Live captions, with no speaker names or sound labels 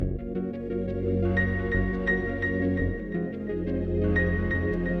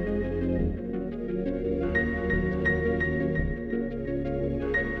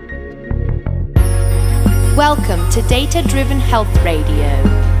to Data Driven Health Radio.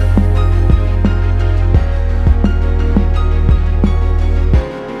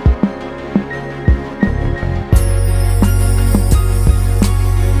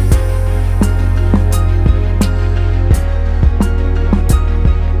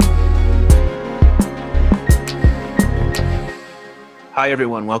 Hi,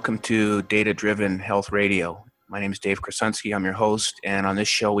 everyone. Welcome to Data Driven Health Radio. My name is Dave Krasunski. I'm your host. And on this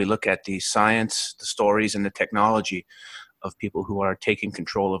show, we look at the science, the stories, and the technology of people who are taking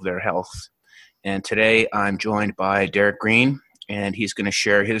control of their health. And today, I'm joined by Derek Green, and he's going to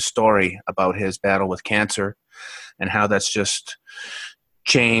share his story about his battle with cancer and how that's just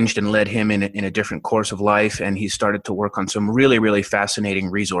changed and led him in a different course of life. And he started to work on some really, really fascinating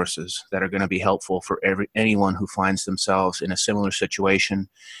resources that are going to be helpful for anyone who finds themselves in a similar situation.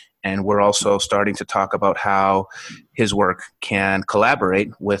 And we're also starting to talk about how his work can collaborate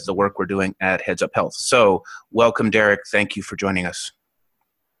with the work we're doing at Heads Up Health. So welcome, Derek. Thank you for joining us.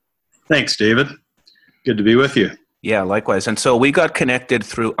 Thanks, David. Good to be with you. Yeah, likewise. And so we got connected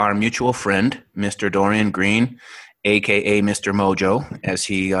through our mutual friend, Mr. Dorian Green, AKA Mr. Mojo, as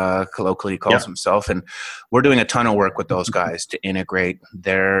he colloquially calls himself. And we're doing a ton of work with those guys to integrate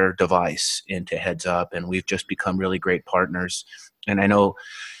their device into Heads Up. And we've just become really great partners. And I know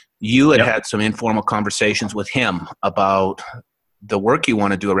you had some informal conversations with him about the work you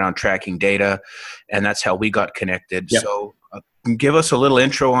want to do around tracking data. And that's how we got connected. So give us a little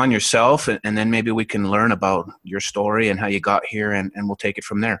intro on yourself, and then maybe we can learn about your story and how you got here, and we'll take it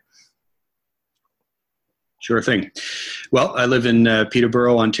from there. Sure thing. Well, I live in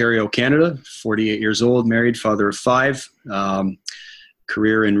Peterborough, Ontario, Canada, 48 years old, married, father of 5,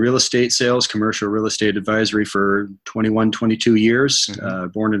 career in real estate sales, commercial real estate advisory for 21, 22 years,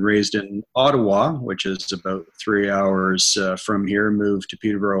 born and raised in Ottawa, which is about 3 hours from here, moved to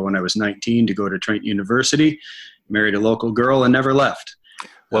Peterborough when I was 19 to go to Trent University, married a local girl and never left.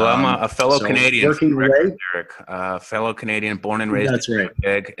 Well, I'm a fellow Canadian, working away. Derek, fellow Canadian, born and raised in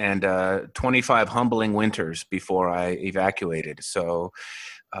Winnipeg, and 25 humbling winters before I evacuated. So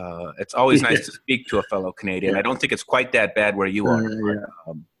it's always nice to speak to a fellow Canadian. I don't think it's quite that bad where you are.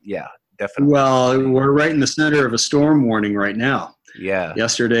 Definitely. Well, we're right in the center of a storm warning right now. Yeah.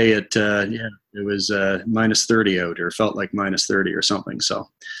 Yesterday, it was minus 30 out, or felt like minus 30 or something. So,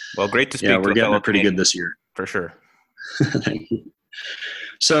 well, great to speak. We're getting it pretty good this year for sure. Thank you.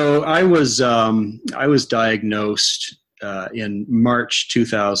 So I was diagnosed in March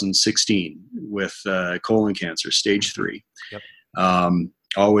 2016 with colon cancer, stage 3. Yep.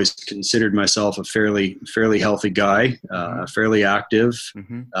 Always considered myself a fairly healthy guy, fairly active.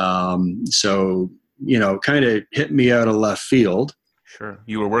 So kind of hit me out of left field. Sure.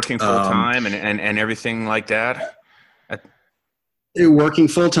 You were working full time and everything like that. Working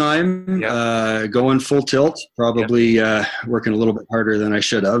full time, going full tilt, probably working a little bit harder than I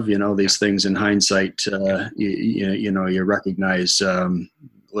should have. These things in hindsight, you recognize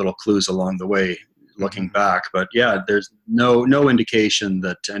little clues along the way looking back. But there's no indication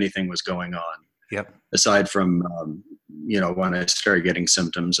that anything was going on. Yep. Aside from when I started getting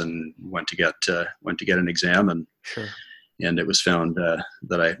symptoms and went to get an exam, and and it was found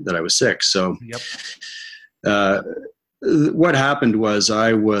that I was sick. So. What happened was I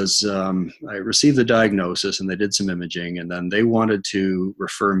received the diagnosis, and they did some imaging, and then they wanted to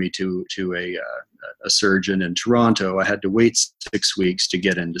refer me to a surgeon in Toronto. I had to wait 6 weeks to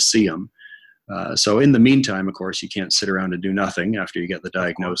get in to see him. So in the meantime, of course, you can't sit around and do nothing after you get the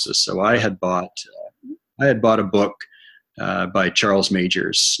diagnosis. So I had bought a book by Charles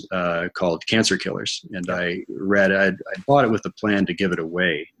Majors called Cancer Killers, and I bought it with a plan to give it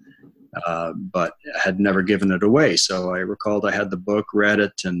away. But had never given it away. So I recalled I had the book, read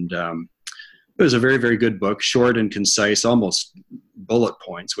it, and it was a very, very good book, short and concise, almost bullet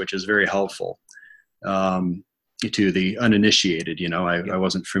points, which is very helpful to the uninitiated. I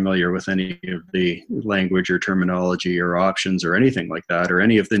wasn't familiar with any of the language or terminology or options or anything like that, or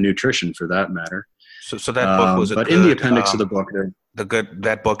any of the nutrition for that matter. So that book was in the appendix of the book,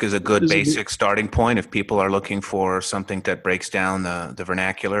 that book is a good basic starting point if people are looking for something that breaks down the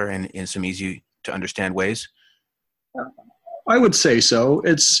vernacular in some easy to understand ways. I would say so.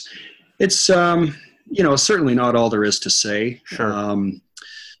 It's certainly not all there is to say. Sure.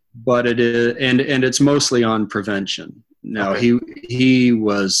 But it is, and it's mostly on prevention. Now he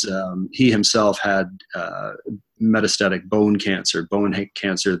himself had metastatic bone cancer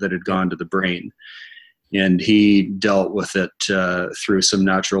that had gone to the brain. And he dealt with it through some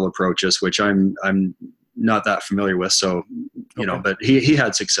natural approaches, which I'm not that familiar with. So, but he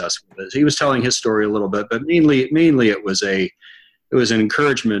had success with it. He was telling his story a little bit, but mainly it was an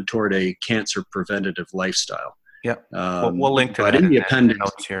encouragement toward a cancer preventative lifestyle. Yeah. We'll link to but that in the the appendix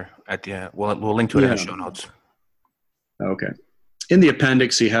notes here at the. We'll link to it in the show notes. Okay. In the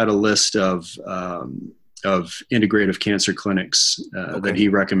appendix, he had a list of integrative cancer clinics that he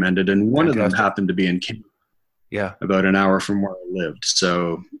recommended, and one of them happened to be in Canada, about an hour from where I lived.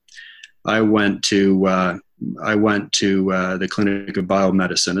 So I went to the Clinic of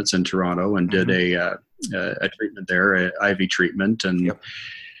Biomedicine. It's in Toronto, and did a treatment there, an IV treatment, and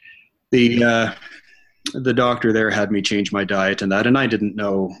the doctor there had me change my diet and that, and I didn't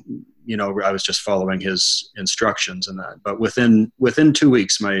know. I was just following his instructions and that. But within 2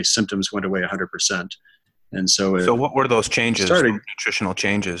 weeks, my symptoms went away 100%. And so what were those changes? Nutritional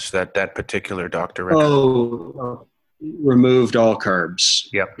changes that particular doctor recommended? Removed all carbs.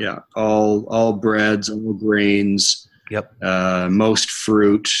 Yep. Yeah. All breads, all grains. Yep. Most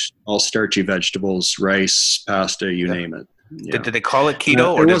fruit, all starchy vegetables, rice, pasta, you name it. Yeah. Did they call it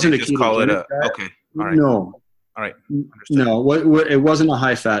keto, or did they just call it a? Okay. All right. No. All right. Understood. No, it wasn't a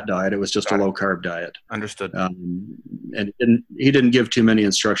high-fat diet. It was just a low-carb diet. Understood. And he didn't give too many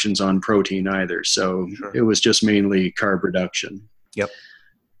instructions on protein either. So it was just mainly carb reduction. Yep.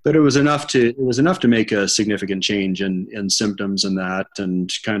 But it was enough to make a significant change in symptoms and that,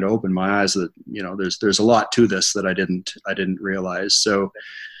 and kind of open my eyes that there's a lot to this that I didn't realize. So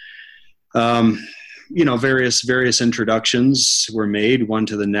various introductions were made, one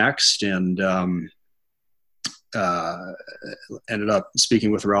to the next, and ended up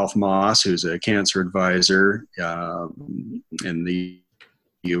speaking with Ralph Moss, who's a cancer advisor in the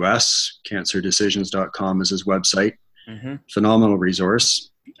U.S. CancerDecisions.com is his website. Phenomenal resource.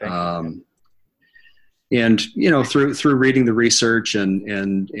 And through reading the research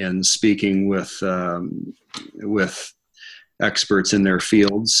and speaking with experts in their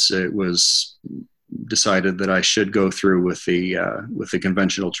fields, it was decided that I should go through with the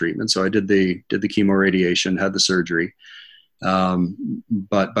conventional treatment. So I did the chemoradiation, had the surgery.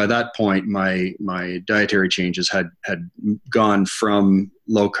 But by that point, my dietary changes had gone from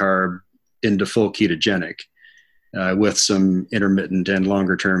low carb into full ketogenic, with some intermittent and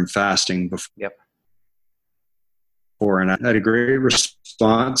longer term fasting before. Yep. And I had a great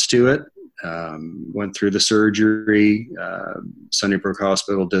response to it. Went through the surgery. Sunnybrook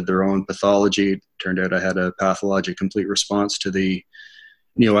Hospital did their own pathology. Turned out I had a pathologic complete response to the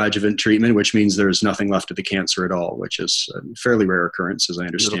neoadjuvant treatment, which means there's nothing left of the cancer at all, which is a fairly rare occurrence, as I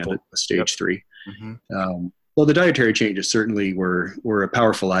understand it, with stage 3. Well, the dietary changes certainly were a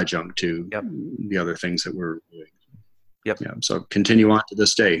powerful adjunct to the other things that we're doing. Yeah. So continue on to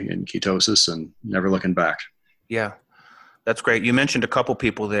this day in ketosis and never looking back. Yeah. That's great. You mentioned a couple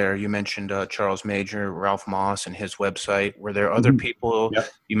people there. You mentioned Charles Major, Ralph Moss, and his website. Were there other people? Yep.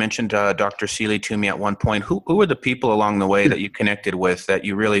 You mentioned Dr. Seeley Toomey at one point. Who were the people along the way that you connected with that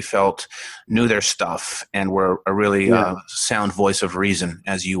you really felt knew their stuff and were a really sound voice of reason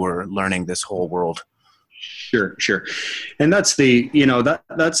as you were learning this whole world? Sure. And that's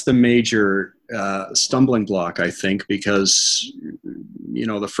that's the major stumbling block, I think, because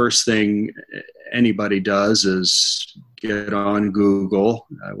the first thing anybody does is get on Google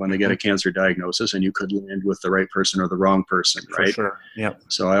when they get a cancer diagnosis, and you could land with the right person or the wrong person, right? For sure. Yeah.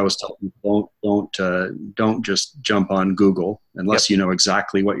 So I always tell people, don't just jump on Google unless you know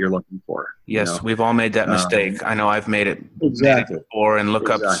exactly what you're looking for. Yes, we've all made that mistake. I know I've made it before, and look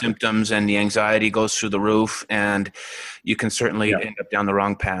up symptoms, and the anxiety goes through the roof, and you can certainly end up down the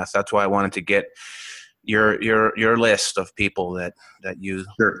wrong path. That's why I wanted to get your list of people that you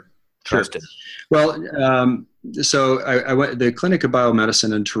trusted. Well, so I went. The Clinic of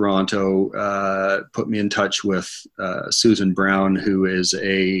Biomedicine in Toronto put me in touch with Susan Brown, who is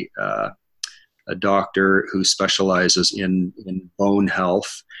a doctor who specializes in bone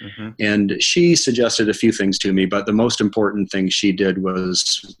health. And she suggested a few things to me, but the most important thing she did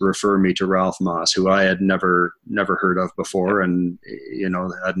was refer me to Ralph Moss, who I had never heard of before, and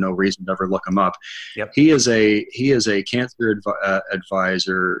had no reason to ever look him up. He is a cancer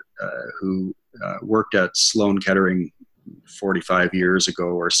advisor who worked at Sloan Kettering 45 years ago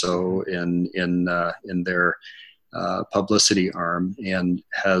or so in their publicity arm, and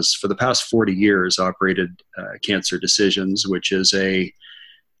has for the past 40 years operated Cancer Decisions, which is a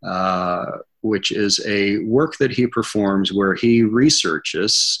work that he performs where he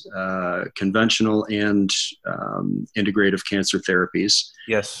researches conventional and integrative cancer therapies.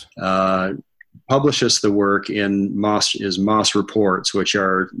 Yes. Publishes the work in Moss Reports, which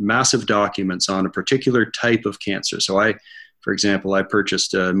are massive documents on a particular type of cancer. So for example, I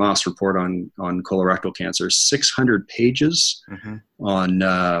purchased a Moss Report on colorectal cancer, 600 pages on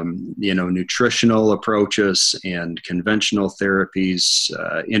nutritional approaches and conventional therapies,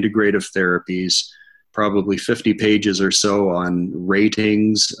 integrative therapies, probably 50 pages or so on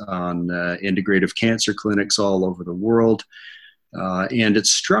ratings on integrative cancer clinics all over the world. And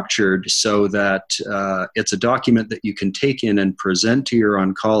it's structured so that it's a document that you can take in and present to your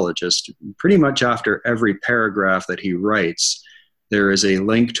oncologist. Pretty much after every paragraph that he writes, there is a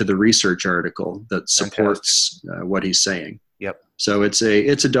link to the research article that supports what he's saying. Yep. So it's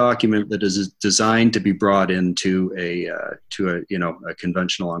a document that is designed to be brought into a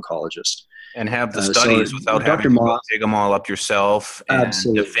conventional oncologist. And have the studies without having to dig them all up yourself and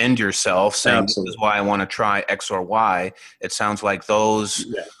defend yourself, saying this is why I want to try X or Y. It sounds like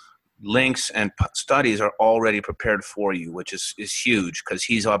those links and studies are already prepared for you, which is huge, because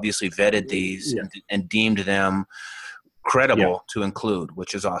he's obviously vetted these and deemed them credible to include,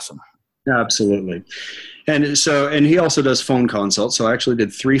 which is awesome. Absolutely. And he also does phone consults. So I actually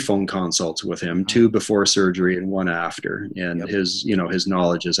did 3 phone consults with him, 2 before surgery and 1 after. And his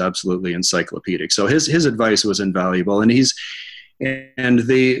knowledge is absolutely encyclopedic. So his advice was invaluable. And the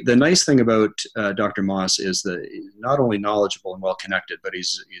nice thing about Dr. Moss is that he's not only knowledgeable and well connected, but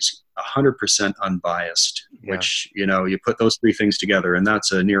he's 100% unbiased, which, you put those 3 things together, and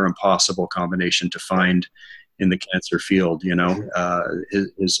that's a near impossible combination to find in the cancer field.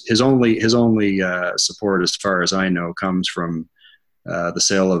 His only support, as far as I know, comes from the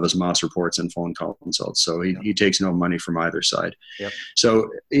sale of his Moss reports and phone consults. So he takes no money from either side. Yep.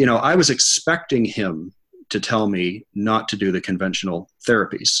 So I was expecting him to tell me not to do the conventional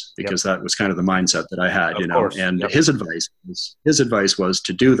therapies, because that was kind of the mindset that I had. His advice was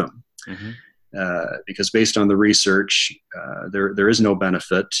to do them. Mm-hmm. Because based on the research, there is no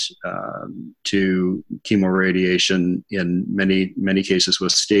benefit to chemoradiation in many cases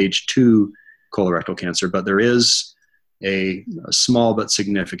with stage 2 colorectal cancer, but there is a small but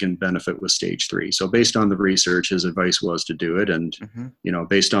significant benefit with stage 3. So based on the research, his advice was to do it, and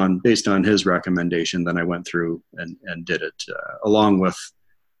based on his recommendation, then I went through and did it, along with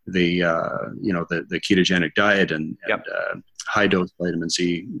the ketogenic diet and high dose vitamin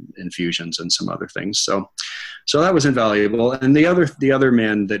C infusions and some other things. So that was invaluable. And the other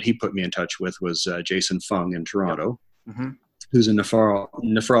man that he put me in touch with was Jason Fung in Toronto, who's a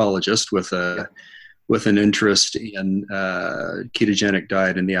nephrologist with an interest in ketogenic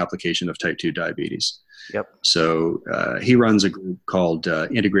diet and the application of type 2 diabetes. Yep. So he runs a group called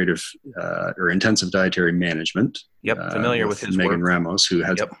Integrative or Intensive Dietary Management. Yep, familiar with his Megan work. Ramos, who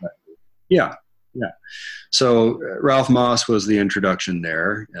has. Yeah. So Ralph Moss was the introduction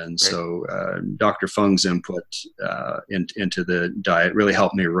there, and so Dr. Fung's input into the diet really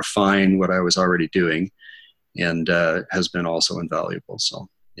helped me refine what I was already doing, and has been also invaluable. So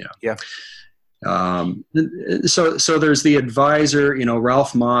yeah. So there's the advisor,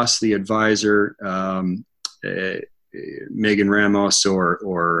 Ralph Moss, the advisor, Megan Ramos, or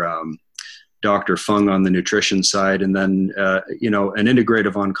Dr. Fung on the nutrition side, and then an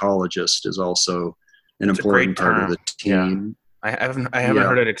integrative oncologist is also an important part of the team. I haven't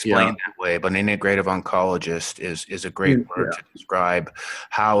heard it explained that way, but an integrative oncologist is a great word to describe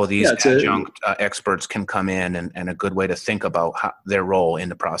how these adjunct experts can come in, and a good way to think about their role in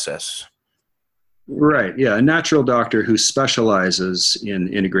the process. Right. Yeah. A natural doctor who specializes in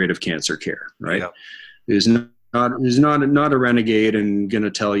integrative cancer care, right? Who's not a renegade and going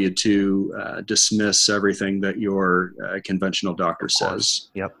to tell you to dismiss everything that your conventional doctor says.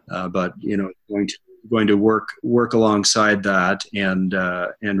 Yep. But going to work alongside that and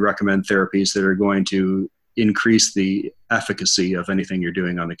recommend therapies that are going to increase the efficacy of anything you're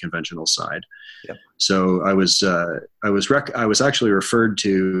doing on the conventional side. Yep. So I was actually referred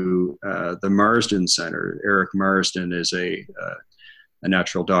to the Marsden Center. Eric Marsden is a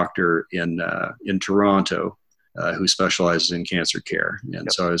natural doctor in Toronto who specializes in cancer care,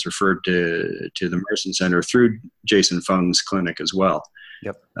 and so I was referred to the Marsden Center through Jason Fung's clinic as well.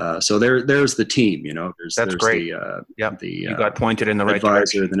 Yep. So there's the team. There's great. You got pointed in the right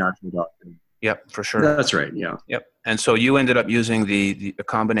direction. The natural doctor. Yep, for sure. That's right. Yeah. Yep. And so you ended up using the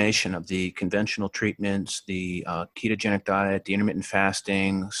combination of the conventional treatments, the ketogenic diet, the intermittent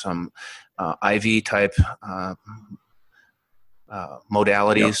fasting, some IV type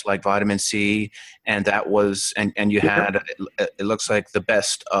modalities like vitamin C, and that was and you had it looks like the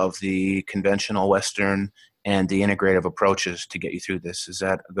best of the conventional Western and the integrative approaches to get you through this. Is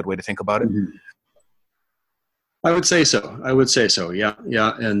that a good way to think about it? Mm-hmm. I would say so. Yeah.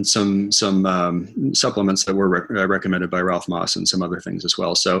 And some supplements that were recommended by Ralph Moss and some other things as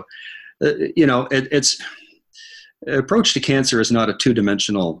well. So, it's approach to cancer is not a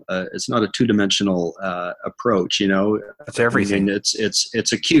two-dimensional. It's not a two-dimensional approach. It's everything.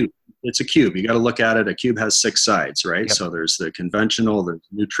 It's acute. it's a cube. You got to look at it. A cube has 6 sides, right? Yep. So there's the conventional, there's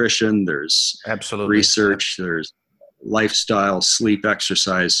nutrition, there's Absolutely. research, there's lifestyle, sleep,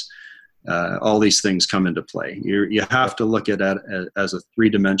 exercise. All these things come into play. You have to look at it as a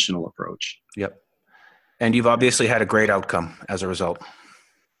 3-dimensional approach. Yep. And you've obviously had a great outcome as a result.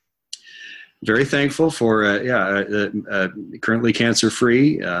 Very thankful for currently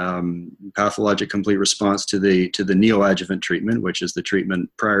cancer-free, pathologic complete response to the neoadjuvant treatment, which is the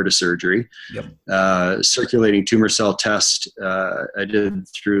treatment prior to surgery. Yep. Circulating tumor cell test I did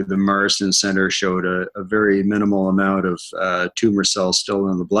through the Marsden Center showed a very minimal amount of tumor cells still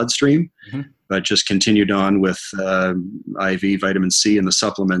in the bloodstream, but just continued on with IV vitamin C and the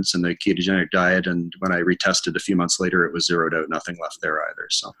supplements and the ketogenic diet. And when I retested a few months later, it was zeroed out, nothing left there either.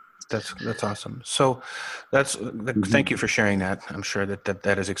 So. That's awesome. So thank you for sharing that. I'm sure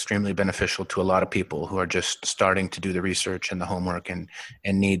that is extremely beneficial to a lot of people who are just starting to do the research and the homework and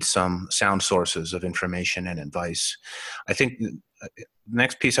need some sound sources of information and advice. I think the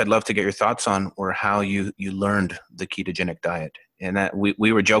next piece I'd love to get your thoughts on were how you learned the ketogenic diet. And that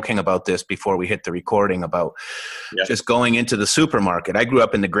we were joking about this before we hit the recording about just going into the supermarket. I grew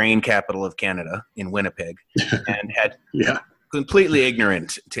up in the grain capital of Canada in Winnipeg and had completely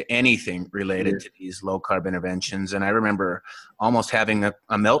ignorant to anything related to these low carb interventions. And I remember almost having a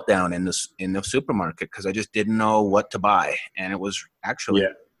meltdown in the supermarket because I just didn't know what to buy. And it was actually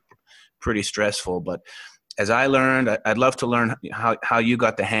pretty stressful. But as I learned, I'd love to learn how you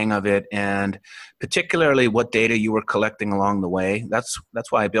got the hang of it, and particularly what data you were collecting along the way. That's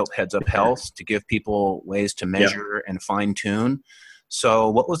why I built Heads Up Health, to give people ways to measure and fine tune. So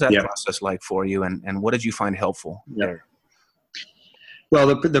what was that process like for you, and what did you find helpful there?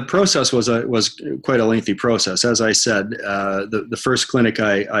 Well, the process was quite a lengthy process. As I said, the first clinic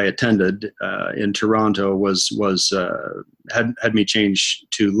I attended in Toronto had me change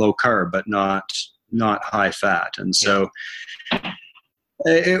to low carb, but not high fat, and so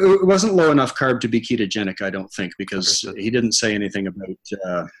it wasn't low enough carb to be ketogenic, I don't think, because he didn't say anything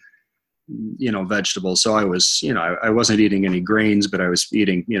about vegetables. So I wasn't eating any grains, but I was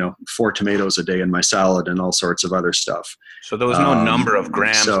eating 4 tomatoes a day in my salad and all sorts of other stuff. So there was no number of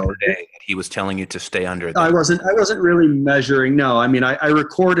grams per day he was telling you to stay under. I wasn't really measuring. No, I mean, I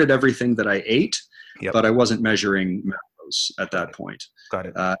recorded everything that I ate, but I wasn't measuring macros at that point. Got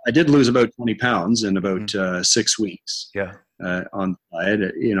it. I did lose about 20 pounds in about 6 weeks. Yeah. On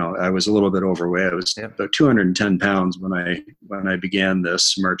diet, I was a little bit overweight. I was about 210 pounds when I began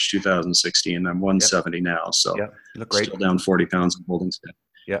this March 2016. I'm 170 now, so you look great. Still down 40 pounds in holding stick.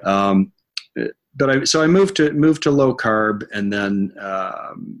 Yeah. But I moved to low carb, and then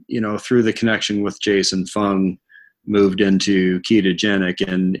through the connection with Jason Fung, moved into ketogenic,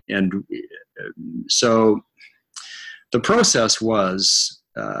 and so the process was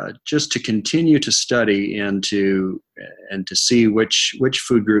just to continue to study and to see which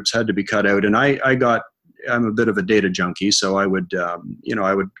food groups had to be cut out. And I'm a bit of a data junkie, so I would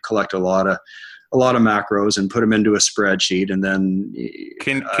collect a lot of macros and put them into a spreadsheet, and then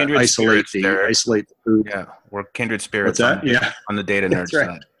isolate the food. Yeah, we're kindred spirits. What's that? On the data nerd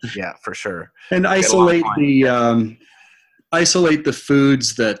side. Yeah, for sure. And isolate the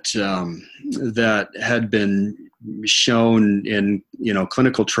foods that had been shown in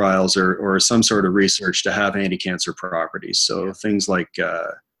clinical trials or some sort of research to have anti-cancer properties. So things like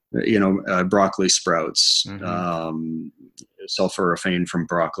broccoli sprouts, sulforaphane from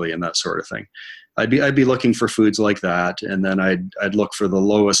broccoli, and that sort of thing. I'd be looking for foods like that, and then I'd look for the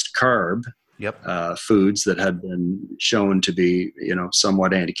lowest carb foods that had been shown to be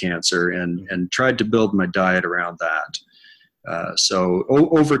somewhat anti-cancer, and tried to build my diet around that. So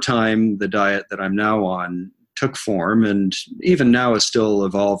over time, the diet that I'm now on took form, and even now is still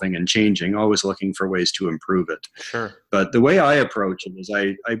evolving and changing, always looking for ways to improve it. Sure. But the way I approach it is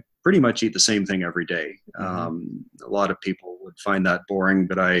I pretty much eat the same thing every day. A lot of people would find that boring,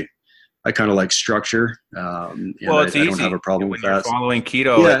 but I kind of like structure. It's easy. I don't have a problem with that. Following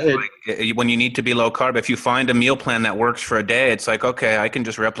keto, when you need to be low carb, if you find a meal plan that works for a day, it's like, okay, I can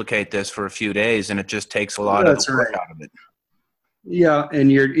just replicate this for a few days, and it just takes a lot of the work out of it. Yeah,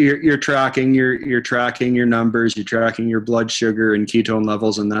 and you're tracking your numbers, you're tracking your blood sugar and ketone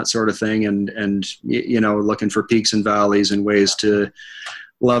levels and that sort of thing, and looking for peaks and valleys and ways to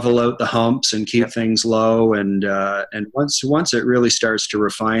level out the humps and keep things low. And once it really starts to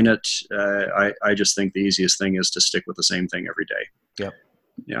refine it, I just think the easiest thing is to stick with the same thing every day. Yep.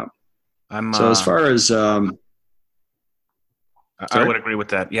 Yeah. So as far as I would agree with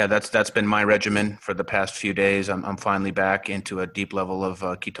that. Yeah, that's been my regimen for the past few days. I'm finally back into a deep level of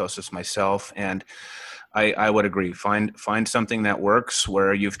ketosis myself, and I would agree. Find something that works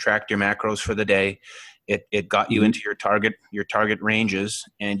where you've tracked your macros for the day. It got you into your target ranges,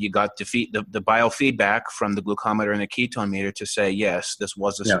 and you got the biofeedback from the glucometer and the ketone meter to say, yes, this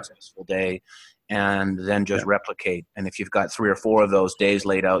was a successful day, and then just replicate. And if you've got 3 or 4 of those days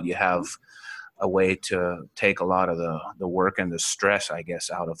laid out, you have a way to take a lot of the work and the stress, I guess,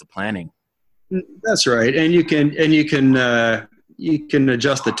 out of the planning. That's right. And you can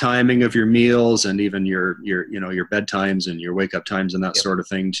adjust the timing of your meals and even your bedtimes and your wake up times and that sort of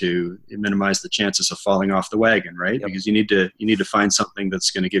thing to minimize the chances of falling off the wagon, right? Because you need to find something that's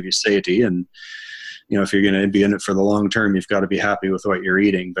going to give you satiety, and if you're going to be in it for the long term, you've got to be happy with what you're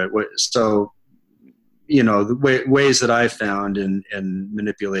eating. But the ways that I've found in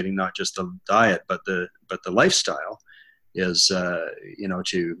manipulating not just the diet but the lifestyle is I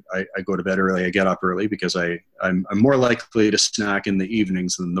go to bed early, I get up early because I'm more likely to snack in the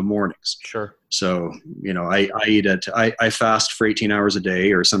evenings than the mornings. Sure. So I fast for 18 hours a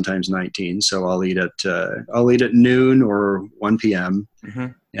day, or sometimes 19. So I'll eat at noon or 1 p.m.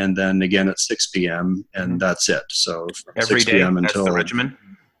 And then again at 6 p.m. and that's it. So from every 6 day, p.m. that's until the regimen.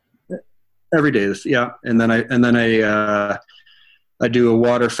 Every day, yeah. And then I do a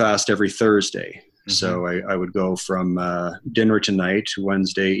water fast every Thursday. So I would go from dinner tonight,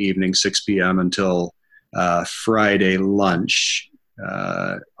 Wednesday evening, 6 p.m. until Friday lunch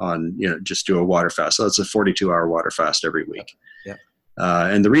just do a water fast. So that's a 42-hour water fast every week. Yeah.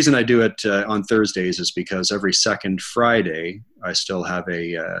 And the reason I do it on Thursdays is because every second Friday, I still have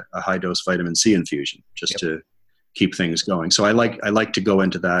a high-dose vitamin C infusion just to keep things going. So I like to go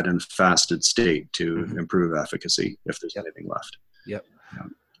into that in fasted state to improve efficacy if there's anything left. Yep.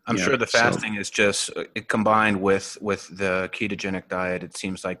 I'm sure the fasting is just combined with the ketogenic diet. It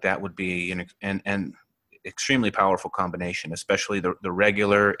seems like that would be an extremely powerful combination, especially the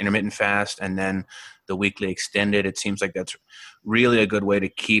regular intermittent fast and then the weekly extended. It seems like that's really a good way to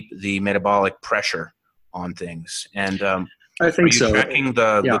keep the metabolic pressure on things. And I think so. Are you tracking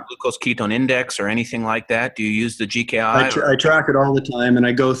the glucose ketone index or anything like that? Do you use the GKI? I track it all the time, and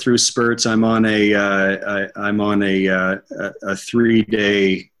I go through spurts. I'm on a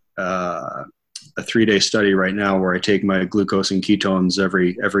 3-day a 3-day study right now where I take my glucose and ketones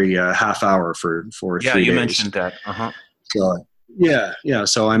every half hour for 3 days. Yeah, you mentioned that. So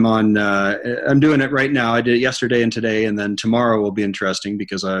So I'm doing it right now. I did it yesterday and today, and then tomorrow will be interesting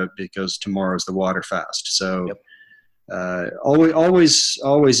because tomorrow is the water fast. So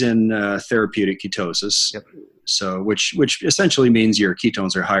always in therapeutic ketosis. Yep. So which essentially means your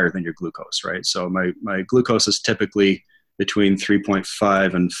ketones are higher than your glucose, right? So my glucose is typically between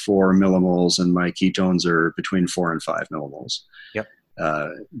 3.5 and 4 millimoles, and my ketones are between 4 and 5 millimoles. Yep.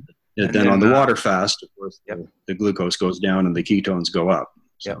 And then on the water fast, of course, the glucose goes down and the ketones go up.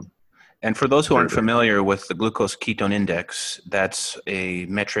 So. Yep. And for those who aren't familiar with the glucose ketone index, that's a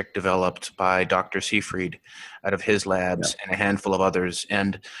metric developed by Dr. Seyfried out of his labs and a handful of others.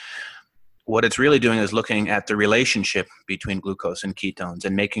 And what it's really doing is looking at the relationship between glucose and ketones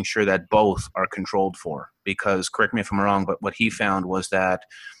and making sure that both are controlled for. Because, correct me if I'm wrong, but what he found was that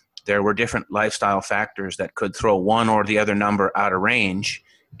there were different lifestyle factors that could throw one or the other number out of range,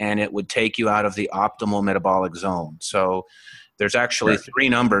 and it would take you out of the optimal metabolic zone. So there's actually 3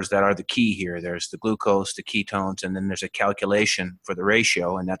 numbers that are the key here. There's the glucose, the ketones, and then there's a calculation for the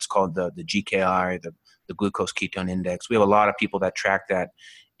ratio, and that's called the GKI, the glucose ketone index. We have a lot of people that track that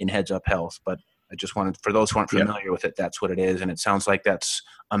in Heads Up Health, but I just wanted, for those who aren't familiar with it, that's what it is. And it sounds like that's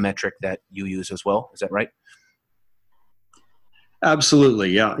a metric that you use as well. Is that right?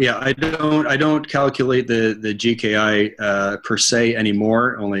 Absolutely. Yeah. I don't calculate the GKI per se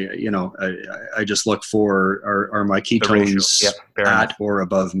anymore. Only, I just look for are my ketones at or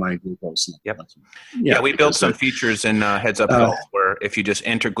above my glucose. Yep. We built some features in Heads Up Health where if you just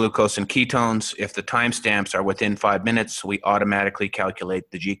enter glucose and ketones, if the timestamps are within 5 minutes, we automatically calculate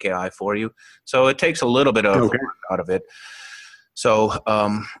the GKI for you. So it takes a little bit of work out of it. So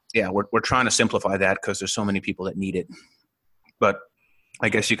we're trying to simplify that because there's so many people that need it. But I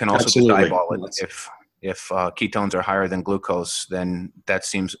guess you can also just eyeball it. If ketones are higher than glucose, then it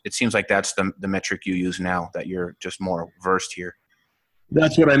seems like that's the metric you use now, that you're just more versed here.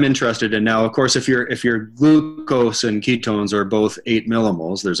 That's what I'm interested in now. Of course, if your glucose and ketones are both 8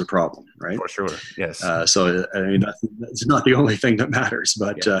 millimoles, there's a problem, right? For sure, yes. So I mean, that's not the only thing that matters.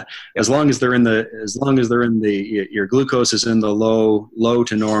 But as long as they're in the your glucose is in the low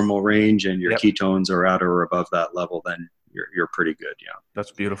to normal range, and your ketones are at or above that level, then you're pretty good. Yeah,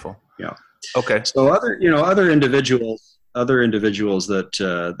 that's beautiful. Yeah. Okay. So other individuals other individuals that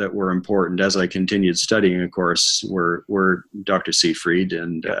that were important as I continued studying, of course, were Dr. Seyfried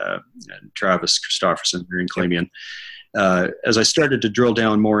and Travis Christofferson here in Clamian. As I started to drill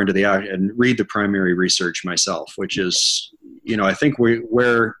down more into and read the primary research myself, which is, I think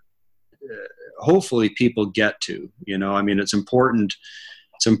where hopefully people get to, I mean, it's important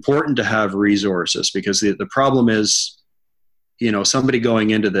to have resources, because the problem is, somebody going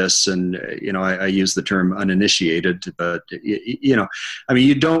into this, and, I use the term uninitiated, but, I mean,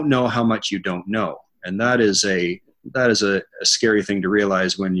 you don't know how much you don't know. And that is a scary thing to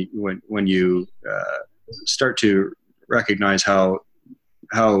realize when you start to recognize how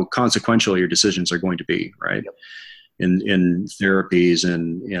consequential your decisions are going to be, right? Yep. In therapies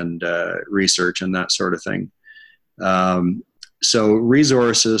and research and that sort of thing. So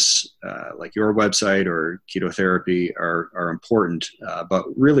resources like your website or Ketotherapy are important, but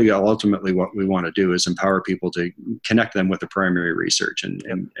really ultimately what we want to do is empower people to connect them with the primary research and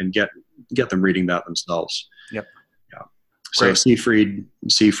get them reading that themselves. Yep. Yeah. So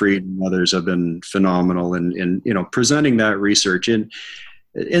Seyfried and others have been phenomenal in presenting that research in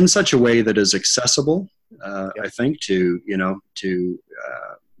such a way that is accessible, I think, to the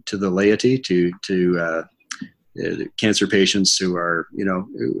laity, to cancer patients who are,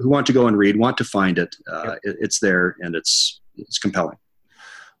 who want to go and read, want to find it. It's there, and it's compelling.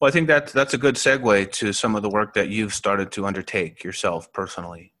 Well, I think that's a good segue to some of the work that you've started to undertake yourself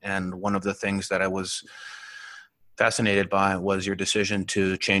personally. And one of the things that I was fascinated by was your decision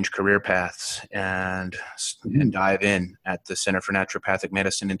to change career paths and dive in at the Center for Naturopathic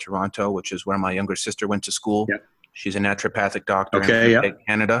Medicine in Toronto, which is where my younger sister went to school. Yep. She's a naturopathic doctor in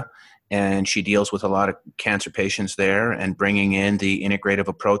Canada. And she deals with a lot of cancer patients there and bringing in the integrative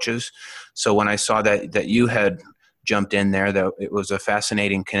approaches. So when I saw that you had jumped in there, that it was a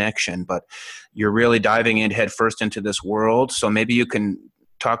fascinating connection. But you're really diving in head first into this world. So maybe you can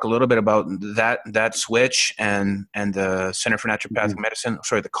talk a little bit about that switch and the Center for Naturopathic Medicine,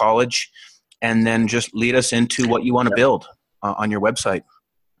 the college, and then just lead us into what you want to build on your website.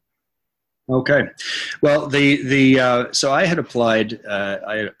 Okay. Well, so I had applied.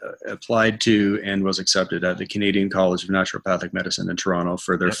 I applied to and was accepted at the Canadian College of Naturopathic Medicine in Toronto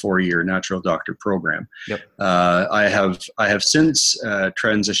for their 4-year natural doctor program. Yep. I have since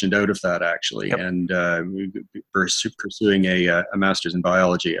transitioned out of that, actually, and pursuing a master's in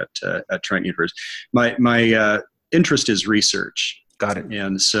biology at Trent University. My interest is research. Got it.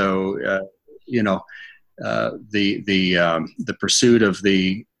 And so the pursuit of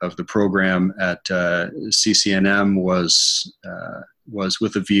the program at CCNM was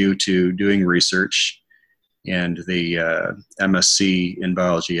with a view to doing research, and the MSc in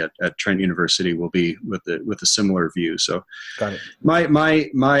biology at Trent University will be with a similar view. So, got it.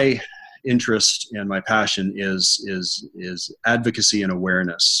 My interest and my passion is advocacy and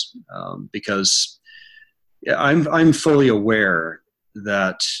awareness, because I'm fully aware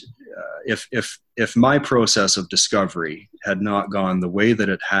that if my process of discovery had not gone the way that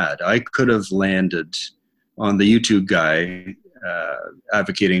it had, I could have landed on the YouTube guy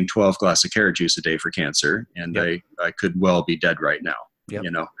advocating 12 glasses of carrot juice a day for cancer, and I could well be dead right now. Yep.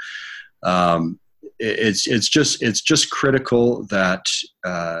 It's just critical that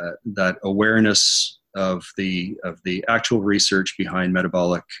that awareness of the actual research behind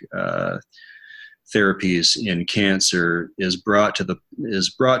metabolic therapies in cancer is brought to the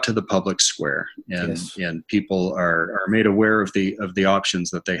public square, and people are made aware of the options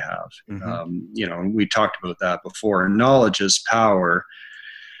that they have. Mm-hmm. We talked about that before. Knowledge is power.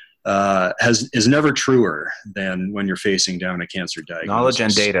 Is never truer than when you're facing down a cancer diagnosis. Knowledge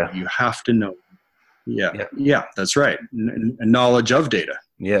and data. You have to know. Yeah, that's right. Knowledge of data.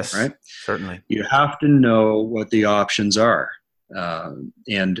 Yes, right. Certainly. You have to know what the options are. And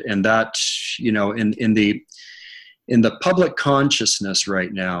that, in the public consciousness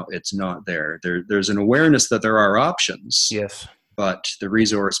right now, it's not there. There's an awareness that there are options. Yes. But the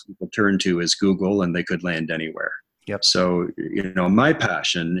resource people turn to is Google, and they could land anywhere. Yep. So, my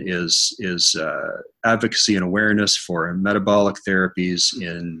passion is advocacy and awareness for metabolic therapies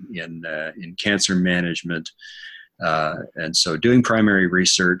in cancer management. And so doing primary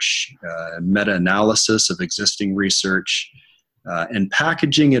research, meta-analysis of existing research, and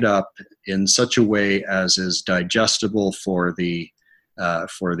packaging it up in such a way as is digestible for the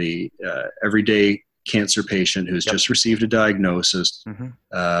everyday cancer patient who's just received a diagnosis,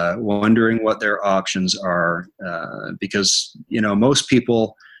 wondering what their options are, because most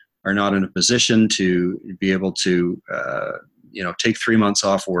people are not in a position to be able to take 3 months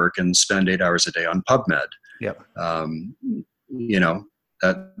off work and spend 8 hours a day on PubMed. Yep.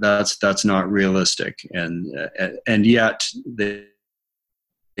 that's not realistic, and yet they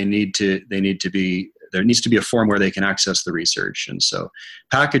need to be, there needs to be a form where they can access the research. And so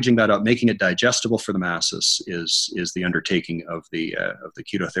packaging that up, making it digestible for the masses is the undertaking of the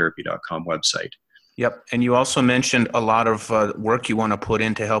ketotherapy.com website. Yep. And you also mentioned a lot of work you want to put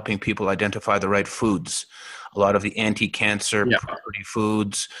into helping people identify the right foods, a lot of the anti-cancer property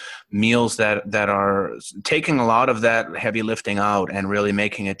foods, meals that are taking a lot of that heavy lifting out and really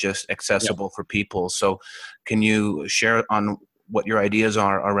making it just accessible for people. So can you share on what your ideas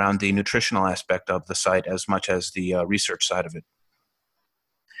are around the nutritional aspect of the site as much as the research side of it?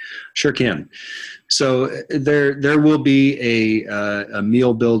 Sure can. So there will be a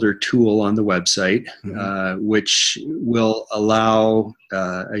meal builder tool on the website, which will allow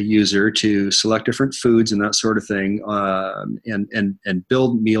a user to select different foods and that sort of thing, and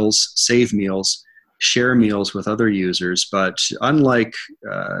build meals, save meals, share meals with other users. But unlike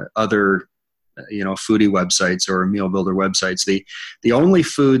other foodie websites or meal builder websites, the only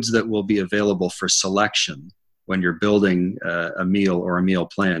foods that will be available for selection when you're building a meal or a meal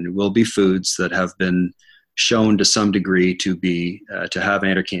plan will be foods that have been shown to some degree to be to have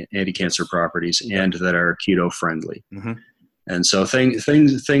anti-cancer properties and that are keto friendly. And so things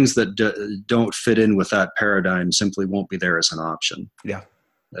that don't fit in with that paradigm simply won't be there as an option.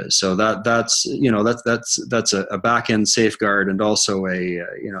 So that's a back end safeguard, and also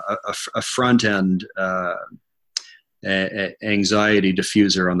a front end anxiety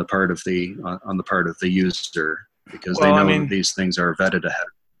diffuser on the part of the user, because they know these things are vetted ahead.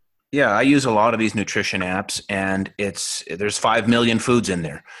 Yeah, I use a lot of these nutrition apps, and there's 5 million foods in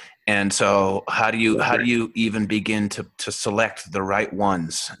there. And so how do you even begin to select the right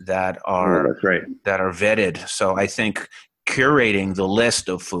ones that are vetted? So I think curating the list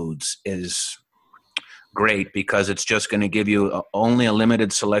of foods is great, because it's just going to give you only a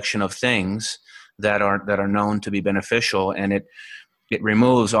limited selection of things that are known to be beneficial, and it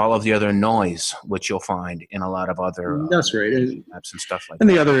removes all of the other noise, which you'll find in a lot of other apps and stuff like that. And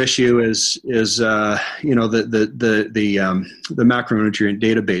the other issue is the macronutrient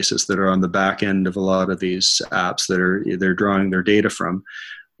databases that are on the back end of a lot of these apps that they're drawing their data from.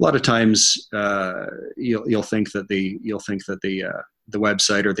 A lot of times, you'll think that the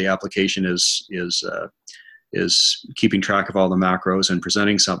website or the application is keeping track of all the macros and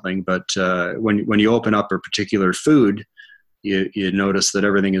presenting something, but when you open up a particular food, you notice that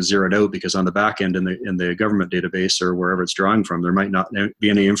everything is zeroed out, because on the back end in the government database or wherever it's drawing from, there might not be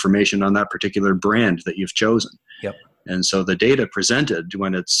any information on that particular brand that you've chosen. And so the data presented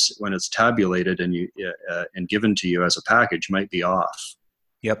when it's tabulated and given to you as a package might be off.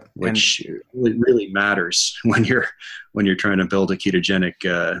 Which really matters when you're trying to build a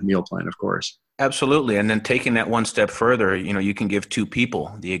ketogenic meal plan, of course. Absolutely. And then taking that one step further, you can give 2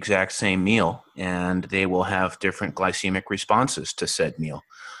 people the exact same meal, and they will have different glycemic responses to said meal.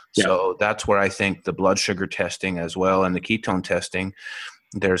 So that's where I think the blood sugar testing as well, and the ketone testing,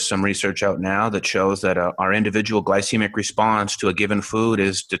 there's some research out now that shows that our individual glycemic response to a given food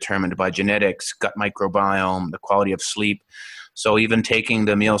is determined by genetics, gut microbiome, the quality of sleep. So even taking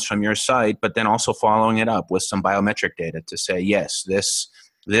the meals from your site, but then also following it up with some biometric data to say, yes,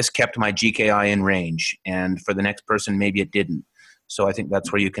 this kept my GKI in range, and for the next person, maybe it didn't. So I think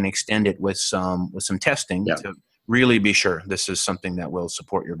that's where you can extend it with some testing to really be sure this is something that will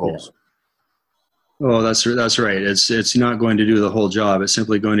support your goals. Oh, that's right. It's not going to do the whole job. It's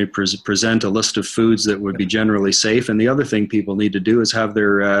simply going to present a list of foods that would be generally safe. And the other thing people need to do is have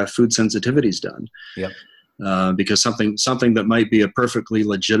their food sensitivities done. Because something that might be a perfectly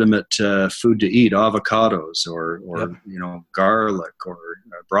legitimate food to eat, avocados or garlic or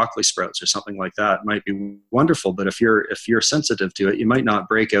broccoli sprouts or something like that, might be wonderful. But if you're sensitive to it, you might not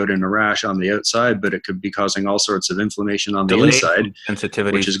break out in a rash on the outside, but it could be causing all sorts of inflammation on the inside,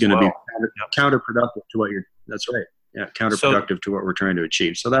 which is going to be counterproductive to what you're. That's right. Yeah, counterproductive to what we're trying to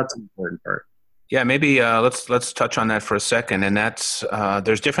achieve. So that's an important part. Yeah, maybe let's touch on that for a second. And that's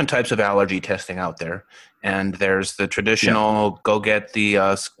there's different types of allergy testing out there, and there's the traditional go get the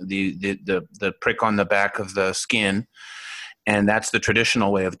prick on the back of the skin, and that's the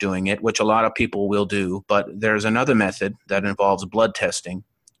traditional way of doing it, which a lot of people will do. But there's another method that involves blood testing,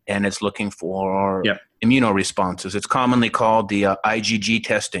 and it's looking for immunoresponses. It's commonly called the IgG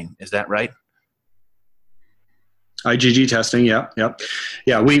testing. Is that right? IgG testing, yeah.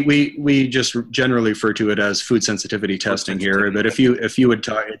 We just generally refer to it as food sensitivity testing here. But if you would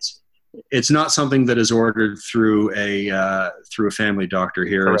talk, it's not something that is ordered through a family doctor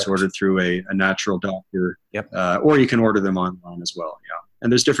here. Correct. It's ordered through a natural doctor, or you can order them online as well. Yeah,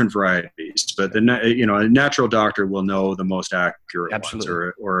 and there's different varieties, but a natural doctor will know the most accurate Absolutely.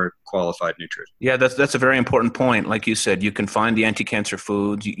 ones, or a qualified nutritionist. Yeah, that's a very important point. Like you said, you can find the anti-cancer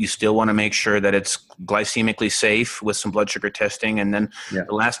foods. You still want to make sure that it's glycemically safe with some blood sugar testing. And then the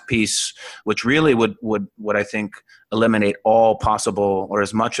last piece, which really would I think eliminate all possible or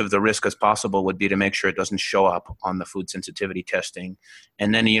as much of the risk as possible, would be to make sure it doesn't show up on the food sensitivity testing.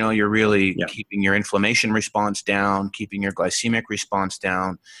 And then, you're really keeping your inflammation response down, keeping your glycemic response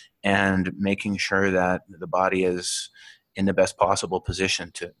down, and making sure that the body is in the best possible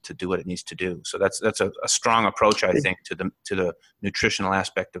position to do what it needs to do. So that's a strong approach, I think, to the nutritional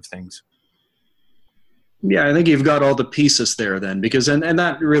aspect of things. Yeah, I think you've got all the pieces there then, because and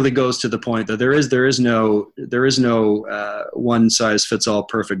that really goes to the point that there is no one size fits all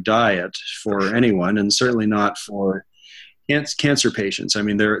perfect diet for anyone, and certainly not for cancer patients. I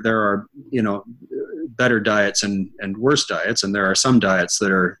mean, there are better diets and worse diets, and there are some diets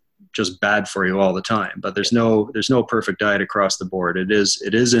that are just bad for you all the time. But there's no perfect diet across the board. It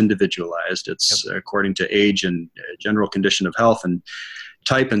is individualized. It's according to age and general condition of health and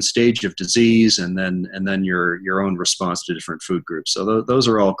type and stage of disease, and then your own response to different food groups. So those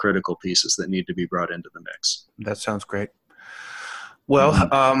are all critical pieces that need to be brought into the mix. That sounds great. Well,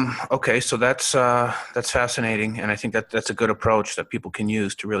 okay, so that's fascinating, and I think that's a good approach that people can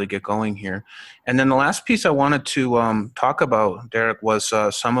use to really get going here. And then the last piece I wanted to talk about, Derek, was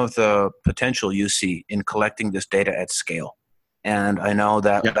some of the potential you see in collecting this data at scale. And I know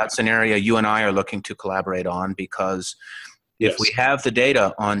that that's an area you and I are looking to collaborate on, because if we have the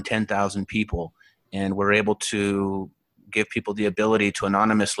data on 10,000 people and we're able to give people the ability to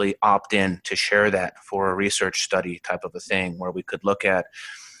anonymously opt in to share that for a research study type of a thing, where we could look at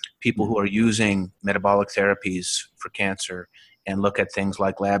people who are using metabolic therapies for cancer and look at things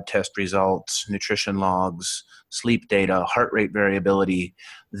like lab test results, nutrition logs, sleep data, heart rate variability,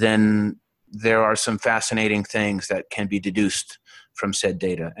 then there are some fascinating things that can be deduced from said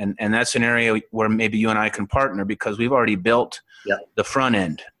data. And that's an area where maybe you and I can partner, because we've already built the front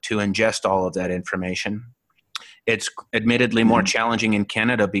end to ingest all of that information. It's admittedly more challenging in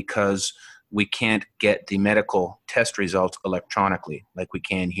Canada because we can't get the medical test results electronically like we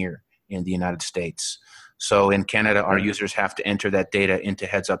can here in the United States. So in Canada, our users have to enter that data into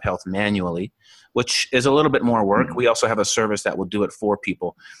Heads Up Health manually, which is a little bit more work. We also have a service that will do it for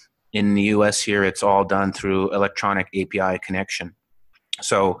people. In the US here, it's all done through electronic API connection.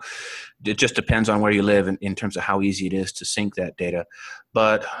 So it just depends on where you live in terms of how easy it is to sync that data.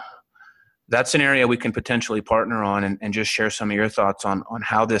 But that's an area we can potentially partner on, and just share some of your thoughts on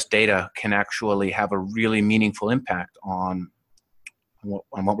how this data can actually have a really meaningful impact on what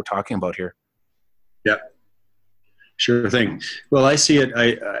we're talking about here. Yeah. Sure thing. Well, I see it.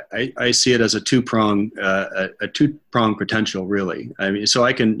 I see it as a two-prong potential, really. I mean, so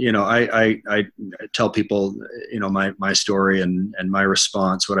I can, I tell people, my story and my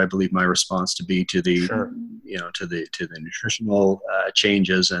response, what I believe my response to be to the, to the nutritional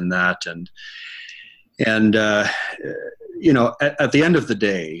changes and that, and at the end of the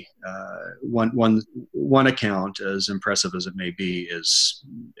day, one account, as impressive as it may be, is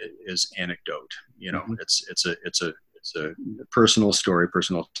anecdote. It's a personal story,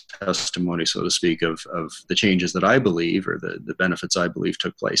 personal testimony, so to speak, of the changes that I believe, or the benefits I believe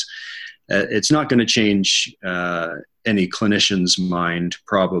took place. It's not going to change any clinician's mind,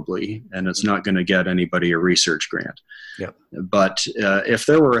 probably, and it's not going to get anybody a research grant. Yeah. But if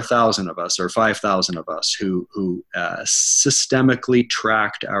there were 1,000 of us or 5,000 of us who systemically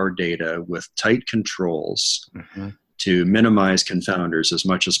tracked our data with tight controls to minimize confounders as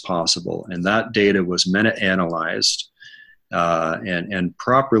much as possible, and that data was meta-analyzed and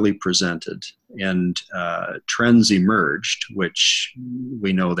properly presented, and trends emerged, which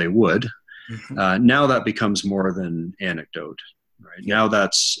we know they would. Now that becomes more than anecdote, right? Now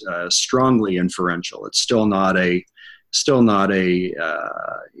that's strongly inferential. It's still not a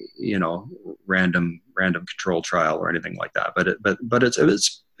random control trial or anything like that. But it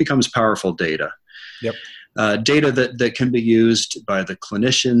becomes powerful data. Yep. Data that can be used by the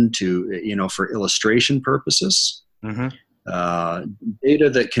clinician to, for illustration purposes. Data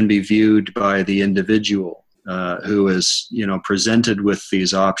that can be viewed by the individual who is, presented with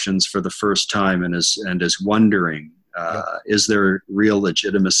these options for the first time and is wondering, is there real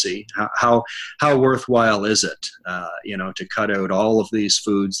legitimacy? How worthwhile is it, to cut out all of these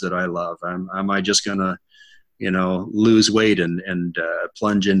foods that I love? Am I just going to, lose weight and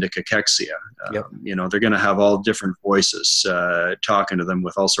plunge into cachexia? They're going to have all different voices talking to them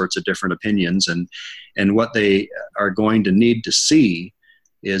with all sorts of different opinions, and what they are going to need to see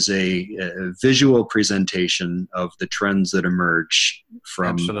is a visual presentation of the trends that emerge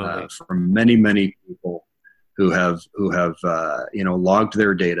from many people who have logged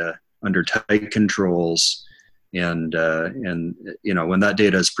their data under tight controls, and when that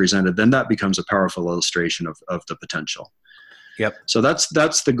data is presented, then that becomes a powerful illustration of the potential. Yep. So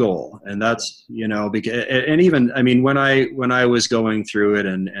that's the goal, and that's and even when I was going through it,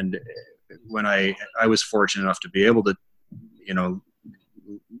 and when I was fortunate enough to be able to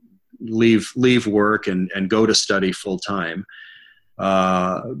leave work and go to study full time.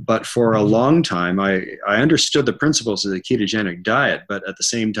 But for a long time, I understood the principles of the ketogenic diet, but at the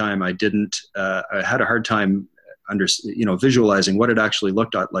same time, I had a hard time visualizing what it actually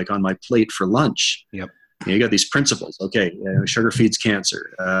looked like on my plate for lunch. Yep. You got these principles. Okay, sugar feeds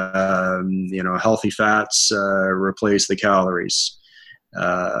cancer. Healthy fats replace the calories.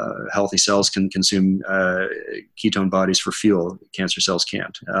 Healthy cells can consume ketone bodies for fuel. Cancer cells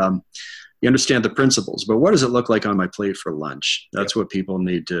can't. You understand the principles, but what does it look like on my plate for lunch? That's what people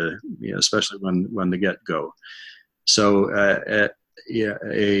need to, especially when they get go. So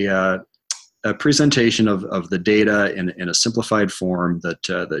a presentation of the data in a simplified form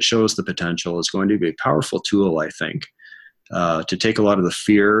that shows the potential is going to be a powerful tool, I think, to take a lot of the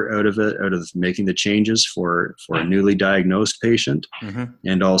fear out of making the changes for a newly diagnosed patient,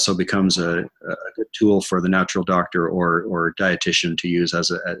 and also becomes a good tool for the natural doctor or dietitian to use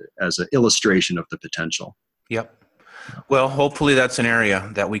as an illustration of the potential. Yep. Well, hopefully that's an area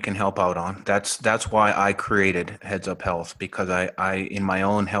that we can help out on. That's why I created Heads Up Health, because I in my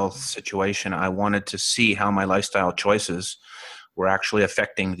own health situation, I wanted to see how my lifestyle choices were actually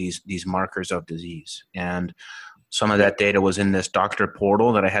affecting these markers of disease. And some of that data was in this doctor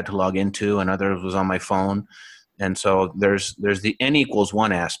portal that I had to log into, and others was on my phone. And so there's the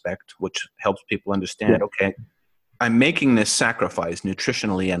N=1 aspect, which helps people understand, okay, I'm making this sacrifice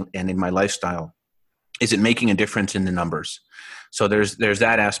nutritionally and in my lifestyle. Is it making a difference in the numbers? So there's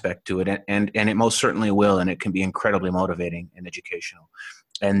that aspect to it, and it most certainly will, and it can be incredibly motivating and educational.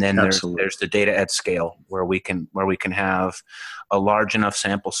 And then there's the data at scale, where we can have a large enough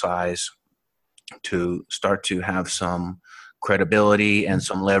sample size to start to have some credibility and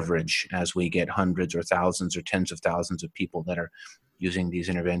some leverage as we get hundreds or thousands or tens of thousands of people that are using these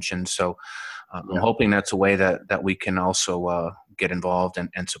interventions. So I'm hoping that's a way that we can also get involved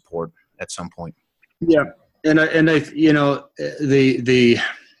and support at some point. Yeah, and I think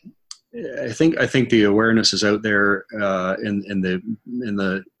the awareness is out there in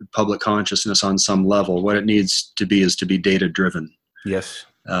the public consciousness on some level. What it needs to be is to be data driven. Yes.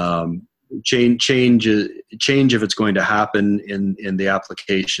 Change if it's going to happen in the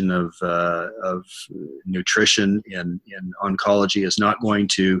application of nutrition in oncology is not going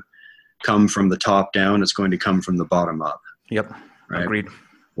to come from the top down. It's going to come from the bottom up. Yep. Right? Agreed.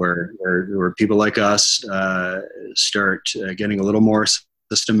 Where people like us start getting a little more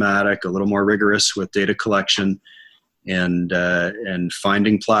systematic, a little more rigorous with data collection, and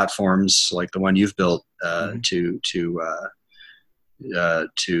finding platforms like the one you've built to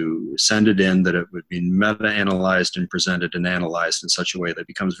send it in, that it would be meta-analyzed and presented and analyzed in such a way that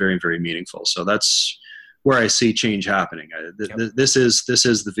becomes very, very meaningful. So that's where I see change happening. This is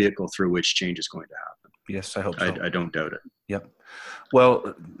the vehicle through which change is going to happen. Yes, I hope so. I don't doubt it. Yep.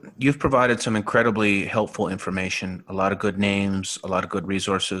 Well, you've provided some incredibly helpful information, a lot of good names, a lot of good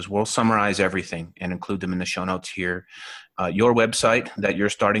resources. We'll summarize everything and include them in the show notes here. Your website that you're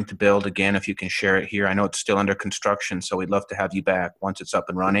starting to build, again, if you can share it here. I know it's still under construction, so we'd love to have you back once it's up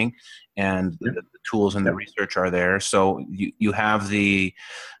and running and the tools and the research are there. So you have the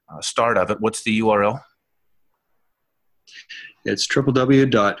start of it. What's the URL? It's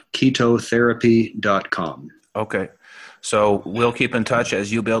www.ketotherapy.com. Okay. So we'll keep in touch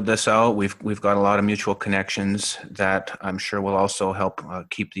as you build this out. We've got a lot of mutual connections that I'm sure will also help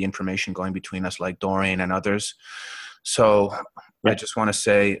keep the information going between us, like Dorian and others. So I just want to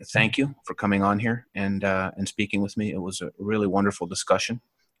say thank you for coming on here and speaking with me. It was a really wonderful discussion,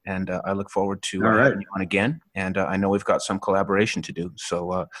 and I look forward to having you on again. And I know we've got some collaboration to do,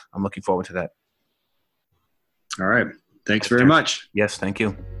 so I'm looking forward to that. All right. Thanks very much. Yes, thank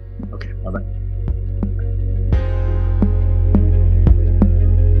you. Okay, bye-bye.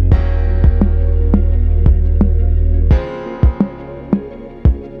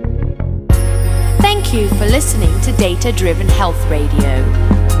 Thank you for listening to Data Driven Health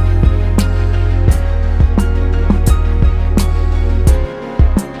Radio.